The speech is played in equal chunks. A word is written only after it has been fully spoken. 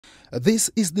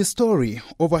This is the story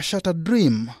of a shattered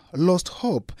dream, lost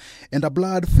hope, and a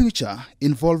blurred future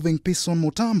involving Piston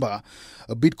Mutamba,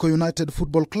 a Bidco United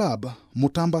football club,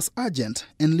 Mutamba's agent,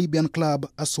 and Libyan club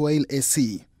Asswehly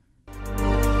SC.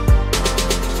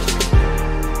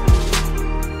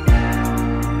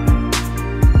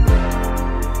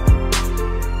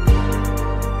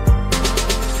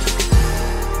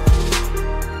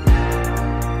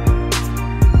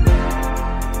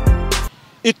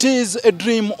 It is a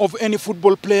dream of any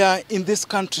football player in this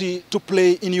country to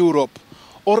play in Europe,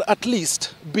 or at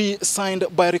least be signed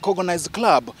by a recognized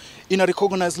club in a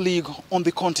recognized league on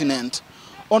the continent.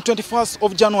 On 21st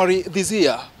of January this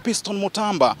year, Piston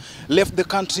Mutamba left the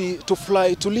country to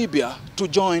fly to Libya to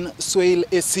join Asswehly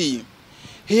SC.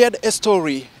 He had a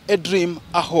story, a dream,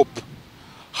 a hope.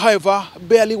 However,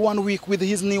 barely 1 week with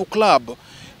his new club,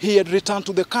 he had returned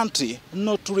to the country,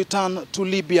 not to return to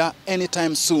Libya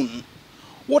anytime soon.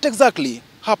 What exactly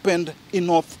happened in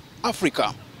North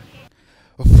Africa?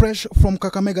 Fresh from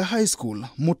Kakamega High School,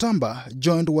 Mutamba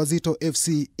joined Wazito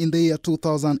FC in the year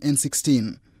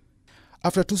 2016.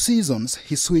 After 2 seasons,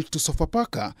 he switched to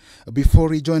Sofapaka before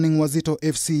rejoining Wazito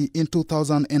FC in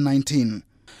 2019.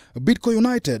 Bidco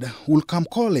United will come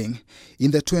calling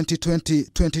in the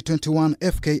 2020-2021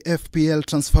 FKFPL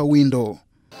transfer window.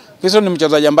 Piston ni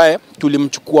mchezaji ambaye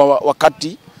tulimchukua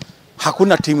wakati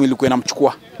hakuna timu ilikuwa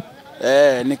inamchukua.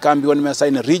 Nikaambiwa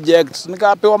nimesign reject,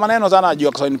 nikapewa maneno sana juu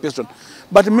ya kusign Piston.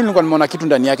 But mimi nilikuwa nimeona kitu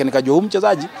ndani yake, nikajua huyu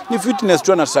mchezaji ni fitness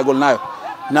tu na struggle nayo.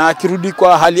 Na akirudi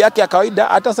kwa hali yake ya kawaida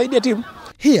atasaidia timu.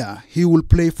 Here he will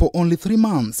play for only 3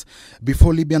 months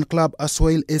before Libyan club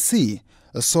Asswehly SC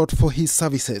sought for his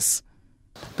services.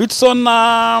 Piston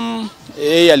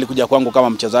alikuja kwangu kama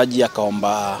mchezaji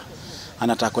akaomba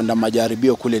anataka kwenda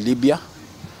majaribio kule Libya.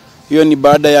 Hiyo ni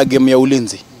baada ya game ya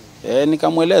ulinzi.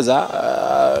 Nikamweleza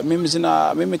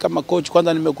mimi kama coach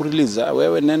kwanza nimekurelease,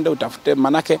 wewe nende utafute,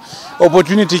 manake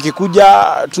opportunity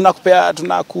ikikuja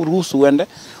tunakuruhusu uende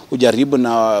ujaribu,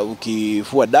 na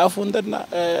ukifua dafu then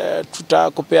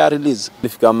tutakupea release.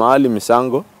 Nilifika mahali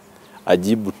Misango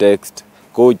ajibu text,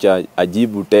 coach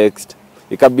ajibu text,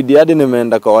 ikabidi hadi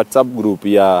nimeenda kwa WhatsApp group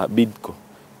ya Bidco.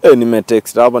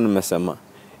 Nimetext hapa nimesema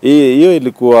hiyo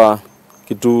ilikuwa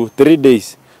kitu 3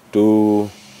 days to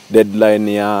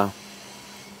deadline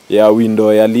ya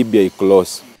window ya Libya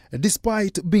close.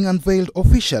 Despite being unveiled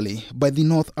officially by the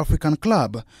North African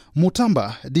club,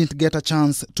 Mutamba didn't get a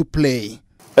chance to play.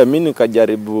 Mimi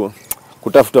nikajaribu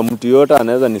kutafuta mtu yote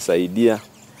anaweza nisaidia,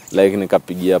 like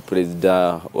nikapigia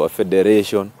president wa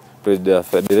federation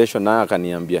naye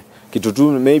akaniambia kitu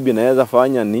tu maybe naweza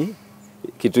fanya ni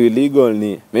kitu illegal,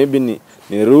 ni maybe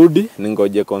nirudi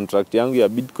ningoje contract yangu ya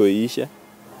Bidco iishe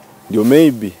ndio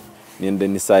maybe niende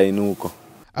ni sign huko.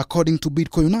 According to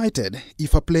Bidco United,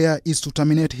 if a player is to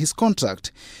terminate his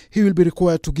contract, he will be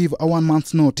required to give a 1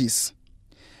 month notice.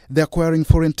 The acquiring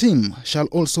foreign team shall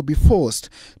also be forced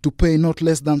to pay not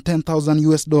less than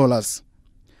 $10,000.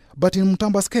 But in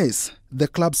Mutamba's case, the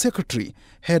club secretary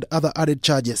had other added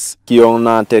charges.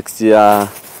 Kiona text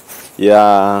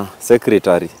ya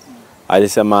secretary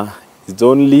alisema it's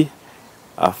only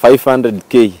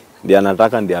 500k ndiye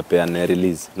anataka ndiye apeane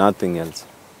release, nothing else.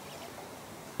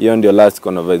 Hiyo ndio last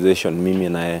conversation mimi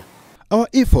na yeye. Our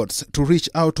efforts to reach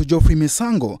out to Geoffrey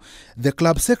Misango, the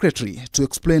club secretary, to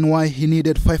explain why he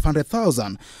needed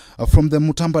 500,000 from the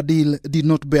Mutamba deal did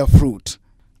not bear fruit.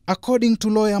 According to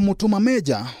lawyer Mutuma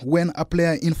Major, when a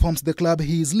player informs the club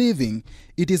he is leaving,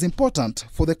 it is important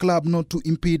for the club not to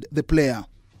impede the player.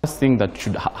 The first thing that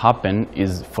should happen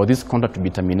is for this contract to be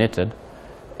terminated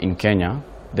in Kenya,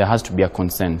 there has to be a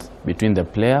consent between the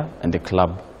player and the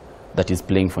club that is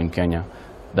playing for in Kenya.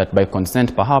 That by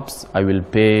consent, perhaps I will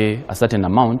pay a certain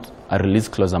amount, a release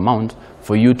clause amount,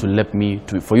 for you to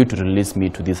release me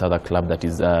to this other club that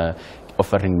is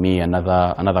offering me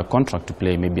another contract to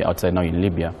play maybe outside now in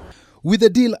Libya. With the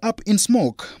deal up in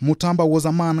smoke, Mutamba was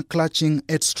a man clutching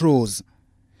at straws.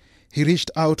 He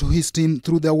reached out to his team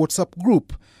through their WhatsApp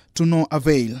group to no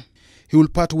avail. He will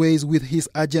part ways with his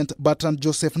agent Bertrand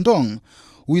Joseph Ndong,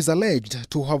 who is alleged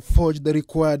to have forged the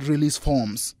required release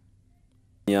forms.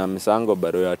 Ya Misango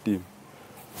baro ya team.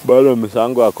 Bado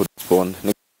Misango hakurespond.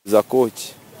 Nikaza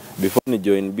coach before ni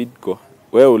join Bidco.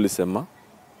 Wewe ulisema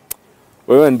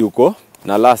wewe ndio uko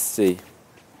na last say.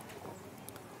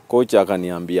 Coach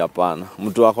akaniambia hapana.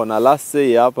 Mtu wako na last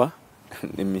say hapa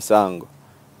ni Misango.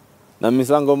 Na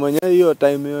Misango mwenyewe hiyo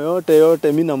time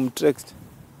yote mimi namtext.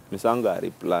 Misango a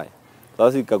reply.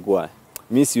 Sasa ikakuwa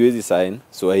mimi siwezi sign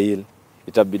Swahili.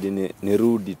 Itabidi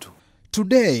nirudi tu.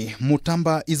 Today,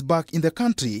 Mutamba is back in the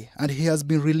country and he has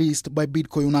been released by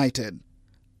Bidco United.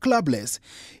 clubless,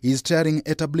 is staring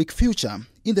at a bleak future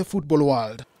in the football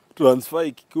world. Transfer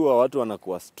ikikuwa watu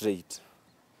wanakuwa straight.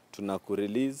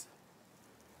 Tunakurelease.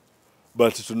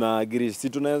 But tunaagree. Si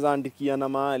tunaweza andikia na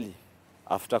mahali.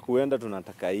 After kuenda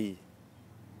tunataka hii.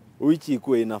 Uichi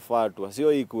ikuwe inafuatwa.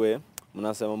 Sio ikuwe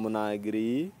mnasema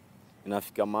mnaagree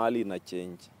inafika mahali ina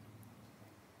change.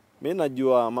 Mimi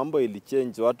najua mambo ili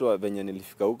change, watu wenye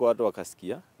nilifika huko watu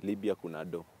wakasikia Libya kuna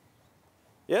do.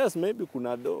 Yes, maybe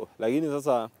kuna do, lakini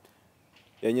sasa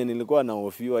yenye nilikuwa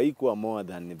nahofiwa ikuwa more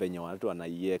than venye watu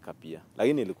wanaiweka pia.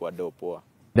 Lakini ilikuwa do poa.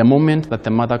 The moment that the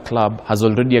mother club has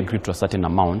already agreed to a certain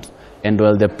amount, and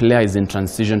while the player is in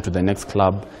transition to the next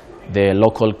club, the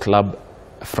local club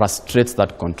frustrates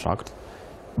that contract.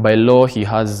 By law, he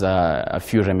has a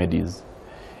few remedies.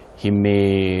 He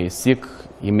may seek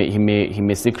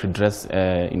redress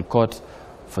in court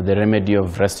for the remedy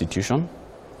of restitution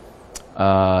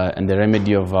and the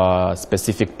remedy of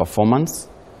specific performance,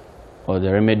 or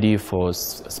the remedy for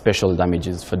special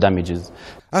damages,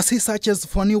 As he searches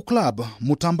for a new club,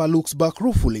 Mutamba looks back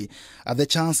ruefully at the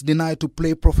chance denied to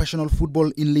play professional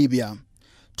football in Libya.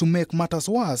 To make matters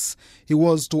worse, he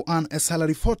was to earn a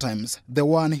salary 4 times the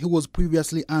one he was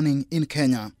previously earning in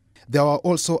Kenya. There were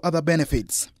also other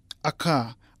benefits: a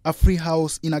car, a free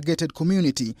house in a gated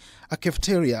community, a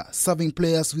cafeteria serving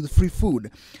players with free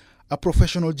food, a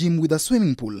professional gym with a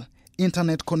swimming pool,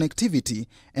 internet connectivity,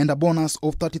 and a bonus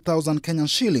of 30,000 Kenyan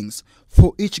shillings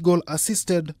for each goal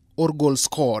assisted or goal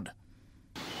scored.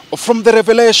 From the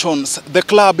revelations, the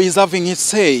club is having its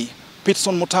say,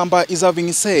 Piston Mutamba is having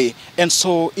its say, and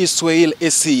so is Asswehly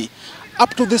SC.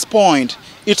 Up to this point,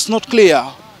 it's not clear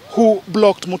who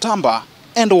blocked Mutamba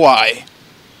and why.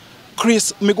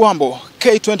 Chris Migwambo,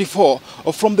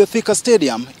 K24, from the Thika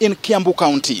Stadium in Kiambu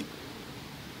County.